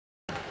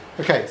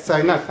Okay,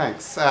 so no,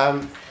 thanks.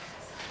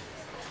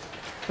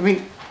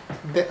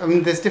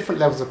 There's different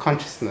levels of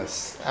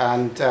consciousness,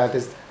 and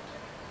there's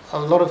a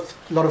lot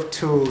of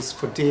tools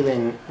for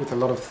dealing with a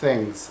lot of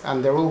things,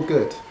 and they're all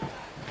good.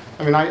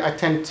 I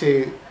tend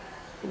to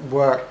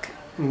work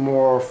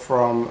more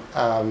from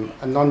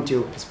a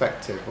non-dual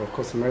perspective, or of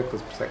course a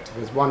miracles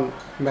perspective, as one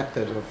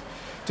method of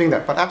doing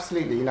that. But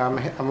absolutely,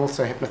 I'm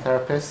also a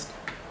hypnotherapist,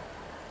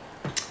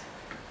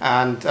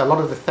 and a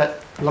lot of the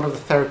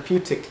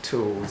therapeutic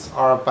tools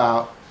are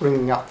about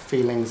bringing up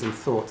feelings and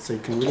thoughts so you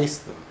can release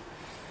them.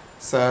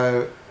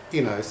 So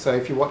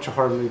if you watch a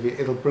horror movie,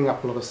 it'll bring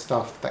up a lot of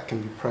stuff that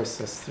can be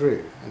processed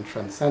through and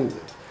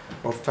transcended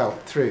or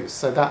felt through.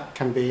 So that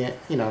can be,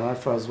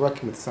 if I was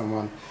working with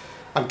someone,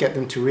 I'd get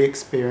them to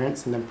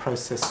re-experience and then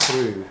process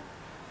through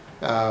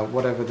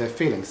whatever they're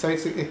feeling. So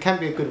it can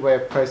be a good way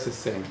of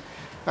processing.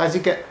 As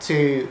you get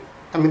to,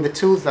 the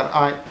tools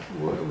that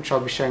which I'll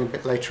be sharing a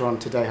bit later on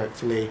today,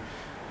 hopefully,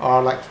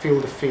 are like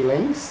field of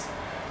feelings.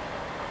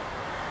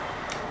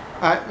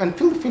 And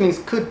field of feelings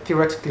could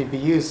theoretically be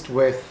used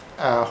with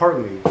a horror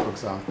movie, for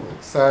example.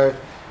 So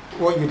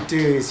what you'd do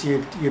is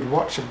you'd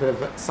watch a bit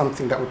of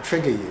something that would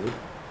trigger you,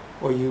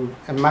 or you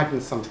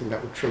imagine something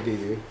that would trigger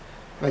you,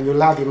 then you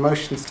allow the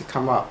emotions to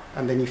come up,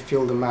 and then you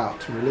feel them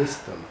out and release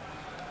them.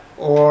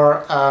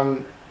 Or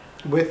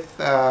with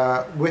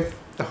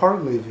the horror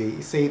movie,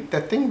 you see,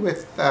 the thing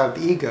with the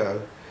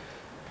ego,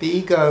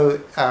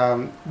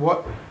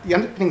 what the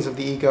underpinnings of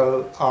the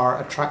ego are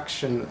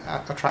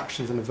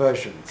attractions and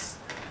aversions.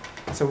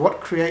 So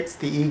what creates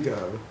the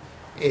ego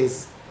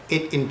is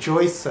it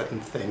enjoys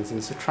certain things and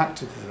it's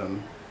attracted to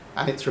them,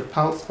 and it's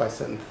repulsed by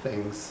certain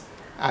things,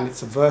 and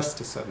it's averse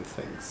to certain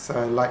things.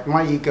 So like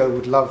my ego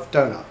would love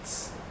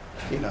donuts,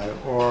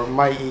 or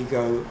my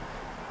ego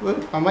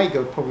would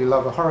probably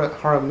love a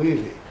horror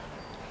movie.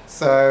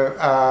 So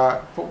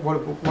but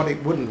what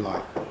it wouldn't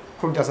like,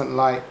 probably doesn't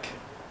like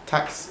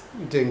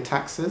doing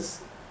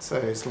taxes. So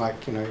it's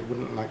like, it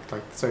wouldn't like,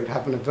 so it'd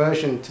have an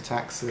aversion to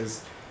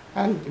taxes,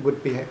 and it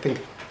would be, I think.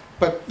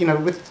 But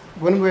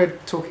when we're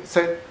talking,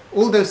 so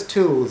all those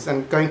tools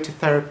and going to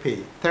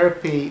therapy,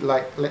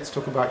 like let's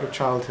talk about your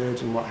childhood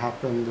and what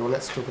happened, or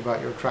let's talk about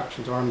your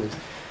attractions or harmonies.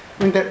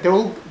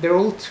 They're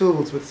all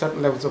tools with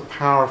certain levels of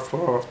power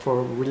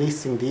for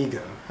releasing the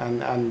ego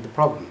and the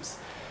problems.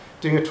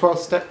 Doing a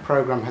 12-step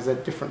program has a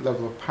different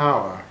level of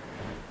power.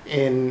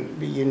 You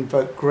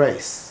invoke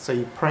grace, so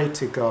you pray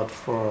to God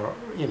for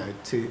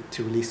to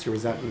release your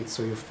resentments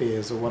or your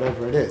fears or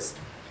whatever it is.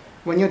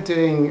 When you're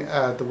doing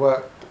the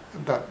work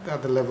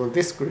at the level of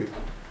this group,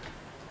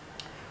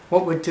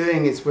 what we're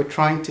doing is we're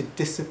trying to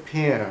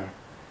disappear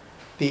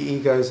the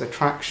ego's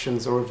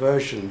attractions or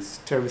aversions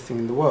to everything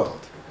in the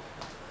world.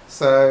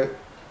 So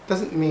what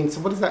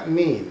does that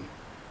mean?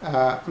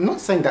 I'm not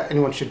saying that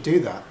anyone should do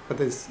that, but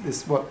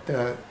this what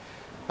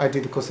I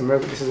do the Course in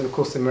Miracles. This is a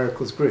Course in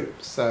Miracles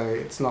group, so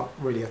it's not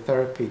really a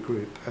therapy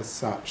group as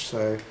such.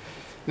 So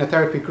in a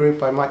therapy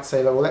group, I might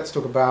say, well, let's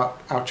talk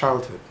about our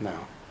childhood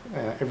now.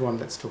 Everyone,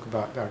 let's talk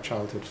about our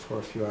childhood for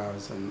a few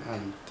hours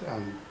and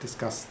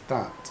discuss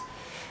that.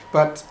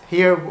 But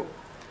here, what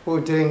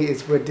we're doing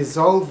is we're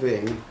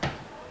dissolving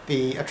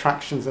the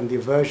attractions and the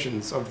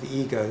aversions of the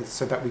ego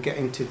so that we get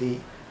into the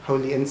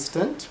holy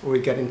instant, or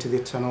we get into the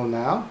eternal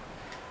now,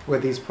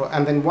 where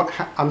and then what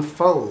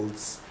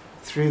unfolds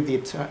through the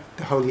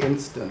holy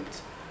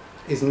instant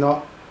is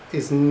not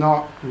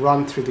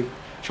run through the,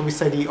 shall we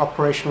say, the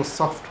operational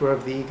software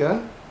of the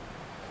ego.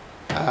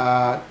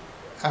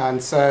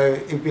 And so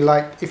it'd be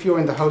like if you're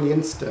in the holy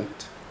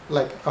instant,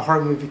 like a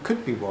horror movie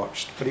could be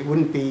watched, but it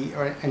wouldn't be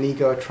an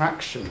ego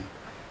attraction,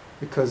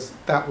 because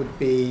that would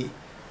be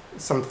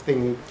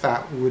something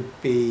that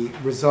would be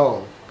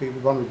resolved.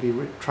 One would be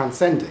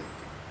transcending.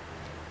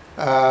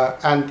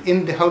 And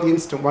in the holy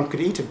instant, one could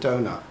eat a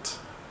donut,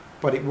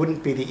 but it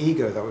wouldn't be the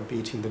ego that would be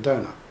eating the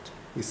donut,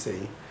 you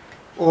see.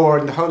 Or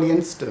in the holy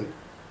instant,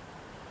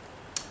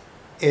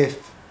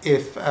 if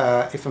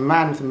a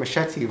man with a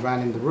machete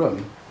ran in the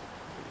room,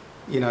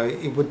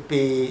 it would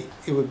be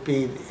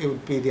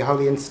the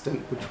holy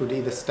instant which would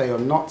either stay or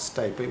not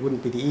stay, but it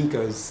wouldn't be the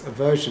ego's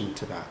aversion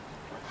to that.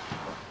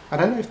 I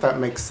don't know if that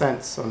makes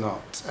sense or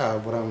not,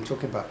 what I'm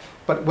talking about.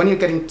 But when you're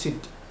getting to,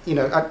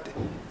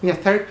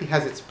 therapy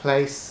has its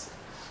place,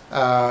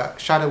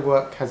 shadow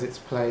work has its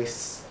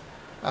place.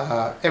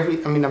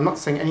 I'm not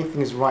saying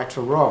anything is right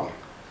or wrong,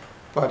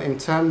 but in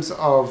terms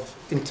of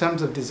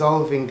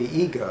dissolving the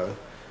ego,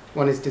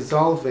 one is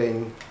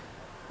dissolving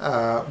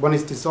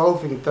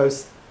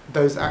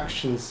those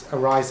actions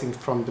arising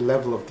from the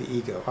level of the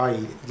ego,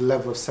 i.e. the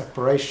level of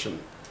separation.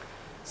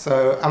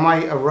 So am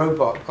I a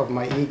robot of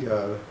my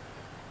ego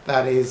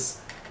that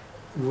is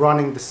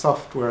running the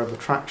software of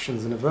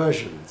attractions and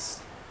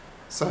aversions?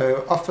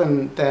 So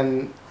often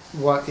then,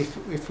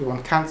 if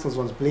one cancels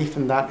one's belief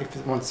in that, if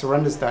one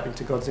surrenders that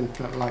into God's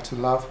infinite light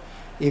and love,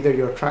 either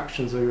your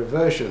attractions or your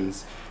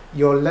aversions,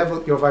 your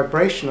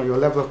vibration or your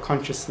level of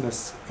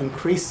consciousness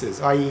increases,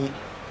 i.e.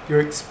 your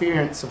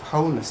experience of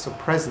wholeness or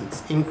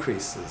presence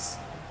increases.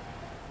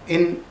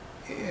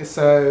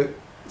 So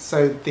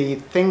so the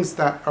things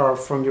that are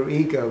from your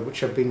ego,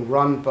 which are being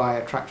run by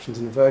attractions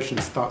and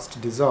aversions, starts to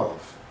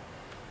dissolve.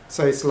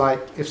 So it's like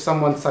if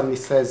someone suddenly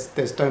says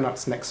there's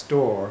donuts next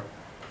door,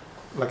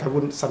 like I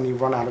wouldn't suddenly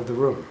run out of the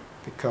room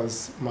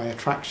because my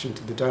attraction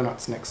to the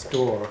donuts next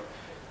door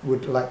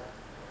would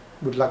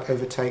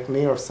overtake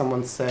me. Or if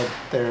someone said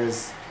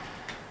there's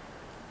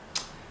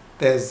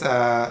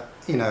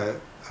you know,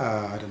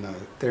 I don't know,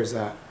 there's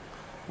a,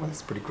 well,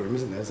 it's pretty grim,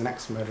 isn't there? There's an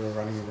axe murderer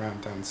running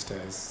around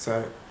downstairs.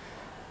 So,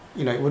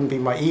 you know, it wouldn't be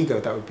my ego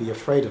that would be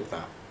afraid of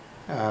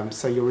that.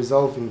 So you're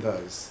resolving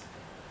those.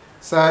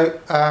 So,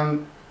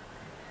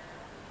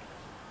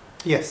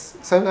 yes.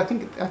 So I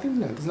think you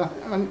know, there's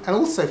nothing, and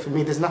also for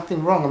me, there's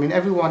nothing wrong. I mean,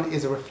 everyone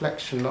is a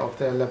reflection of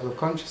their level of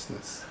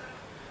consciousness,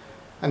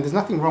 and there's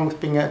nothing wrong with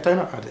being a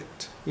donut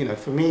addict. You know,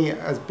 for me,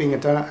 as being a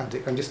donut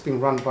addict, I'm just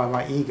being run by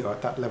my ego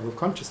at that level of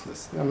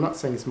consciousness. I'm not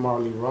saying it's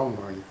morally wrong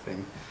or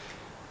anything,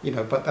 you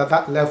know, but at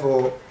that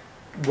level,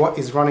 what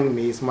is running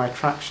me is my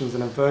attractions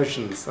and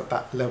aversions at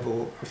that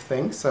level of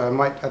things. So I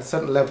might, at a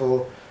certain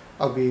level,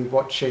 I'll be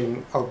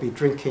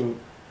drinking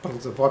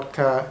bottles of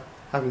vodka,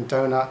 having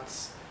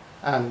donuts,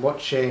 and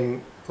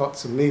watching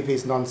lots of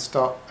movies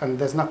non-stop, and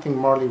there's nothing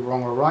morally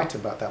wrong or right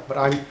about that. But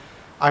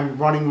I'm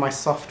running my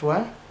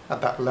software at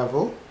that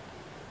level.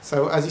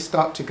 So as you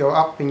start to go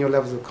up in your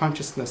levels of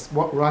consciousness,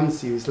 what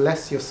runs you is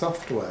less your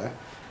software,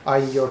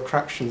 i.e. your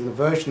attractions and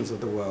aversions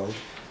of the world,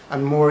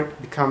 and more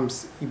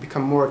you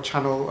become more a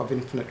channel of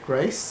infinite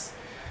grace.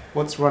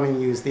 What's running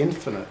you is the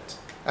infinite,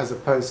 as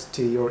opposed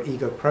to your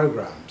ego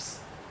programs.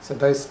 So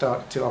those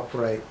start to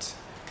operate.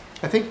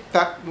 I think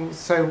that,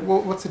 so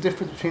what's the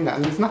difference between that?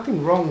 And there's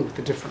nothing wrong with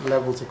the different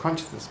levels of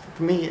consciousness.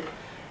 For me,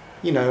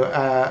 you know,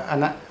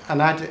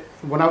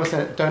 when I was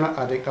a donut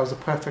addict, I was a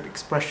perfect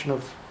expression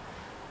of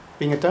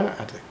being a donut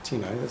addict. You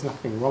know, there's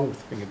nothing wrong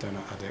with being a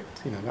donut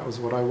addict. You know, that was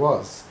what I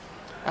was.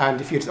 And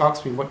if you'd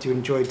asked me, what do you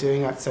enjoy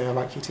doing? I'd say I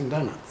like eating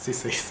donuts, you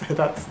see. So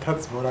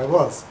that's what I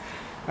was.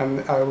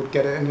 And I would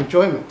get an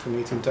enjoyment from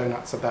eating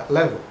donuts at that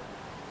level.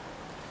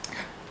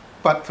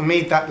 But for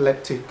me, that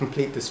led to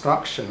complete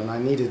destruction, and I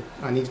needed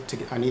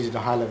a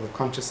high level of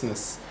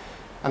consciousness.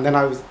 And then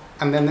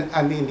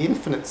in the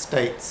infinite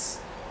states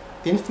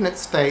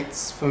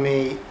for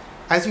me,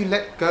 as you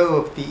let go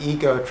of the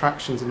ego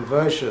attractions and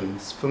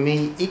aversions, for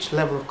me, each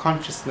level of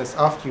consciousness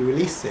after you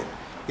release it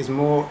is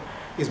more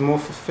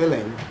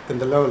fulfilling than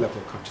the lower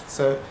level of consciousness.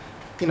 So,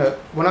 you know,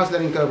 when I was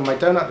letting go of my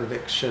donut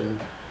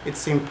addiction, it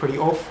seemed pretty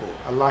awful.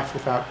 A life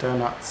without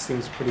donuts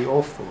seems pretty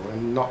awful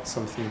and not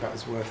something that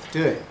was worth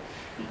doing.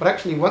 But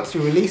actually, once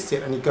you release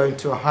it and you go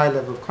into a high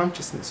level of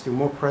consciousness, you're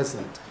more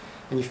present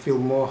and you feel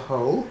more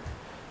whole.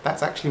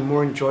 That's actually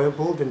more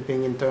enjoyable than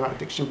being in donut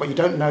addiction, but you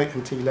don't know it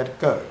until you let it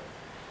go.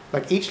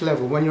 Like each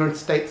level, when you're in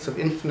states of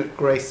infinite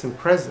grace and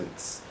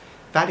presence,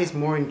 that is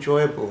more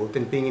enjoyable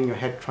than being in your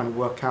head trying to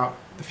work out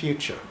the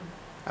future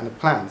and a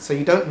plan. So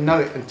you don't know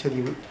it until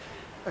you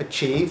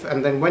achieve,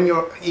 and then when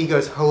your ego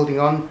is holding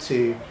on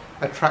to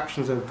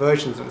attractions and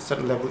aversions at a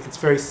certain level, it's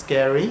very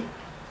scary.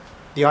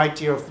 The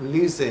idea of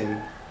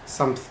losing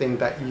something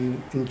that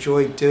you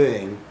enjoy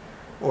doing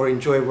or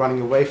enjoy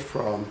running away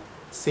from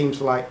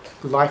seems like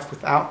life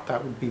without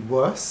that would be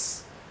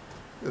worse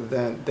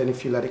than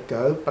if you let it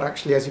go. But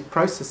actually, as you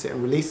process it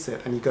and release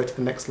it and you go to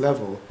the next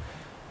level,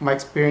 my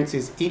experience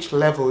is each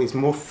level is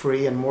more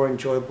free and more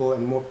enjoyable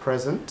and more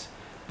present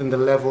than the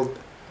level.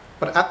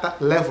 But at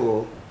that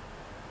level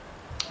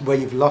where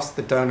you've lost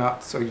the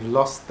donuts or you've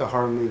lost the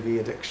horror movie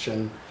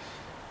addiction,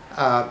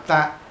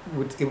 it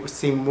would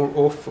seem more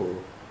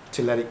awful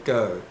to let it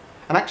go.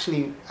 And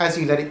actually, as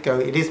you let it go,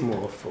 it is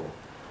more awful.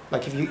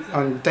 Like if you,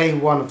 on day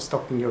one of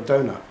stopping your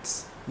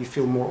donuts, you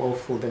feel more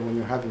awful than when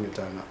you're having your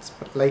donuts.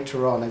 But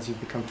later on, as you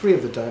become free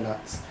of the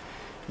donuts,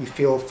 you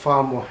feel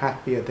far more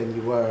happier than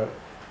you were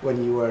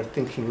when you were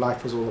thinking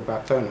life was all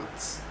about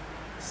donuts.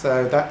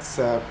 So that's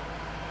a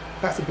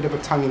bit of a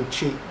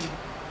tongue-in-cheek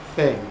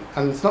thing.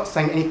 And it's not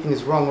saying anything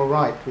is wrong or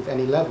right with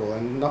any level,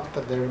 and not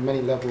that there are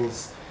many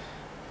levels,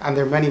 and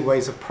there are many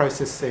ways of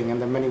processing, and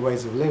there are many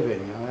ways of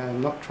living.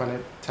 I'm not trying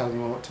to tell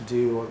anyone what to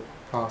do or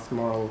pass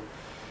moral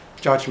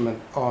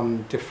judgment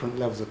on different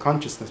levels of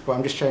consciousness, but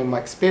I'm just showing my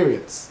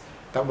experience,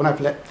 that when I've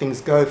let things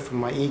go from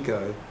my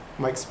ego,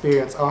 my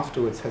experience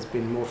afterwards has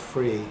been more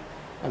free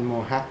and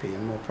more happy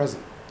and more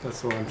present.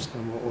 That's all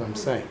I'm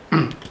saying.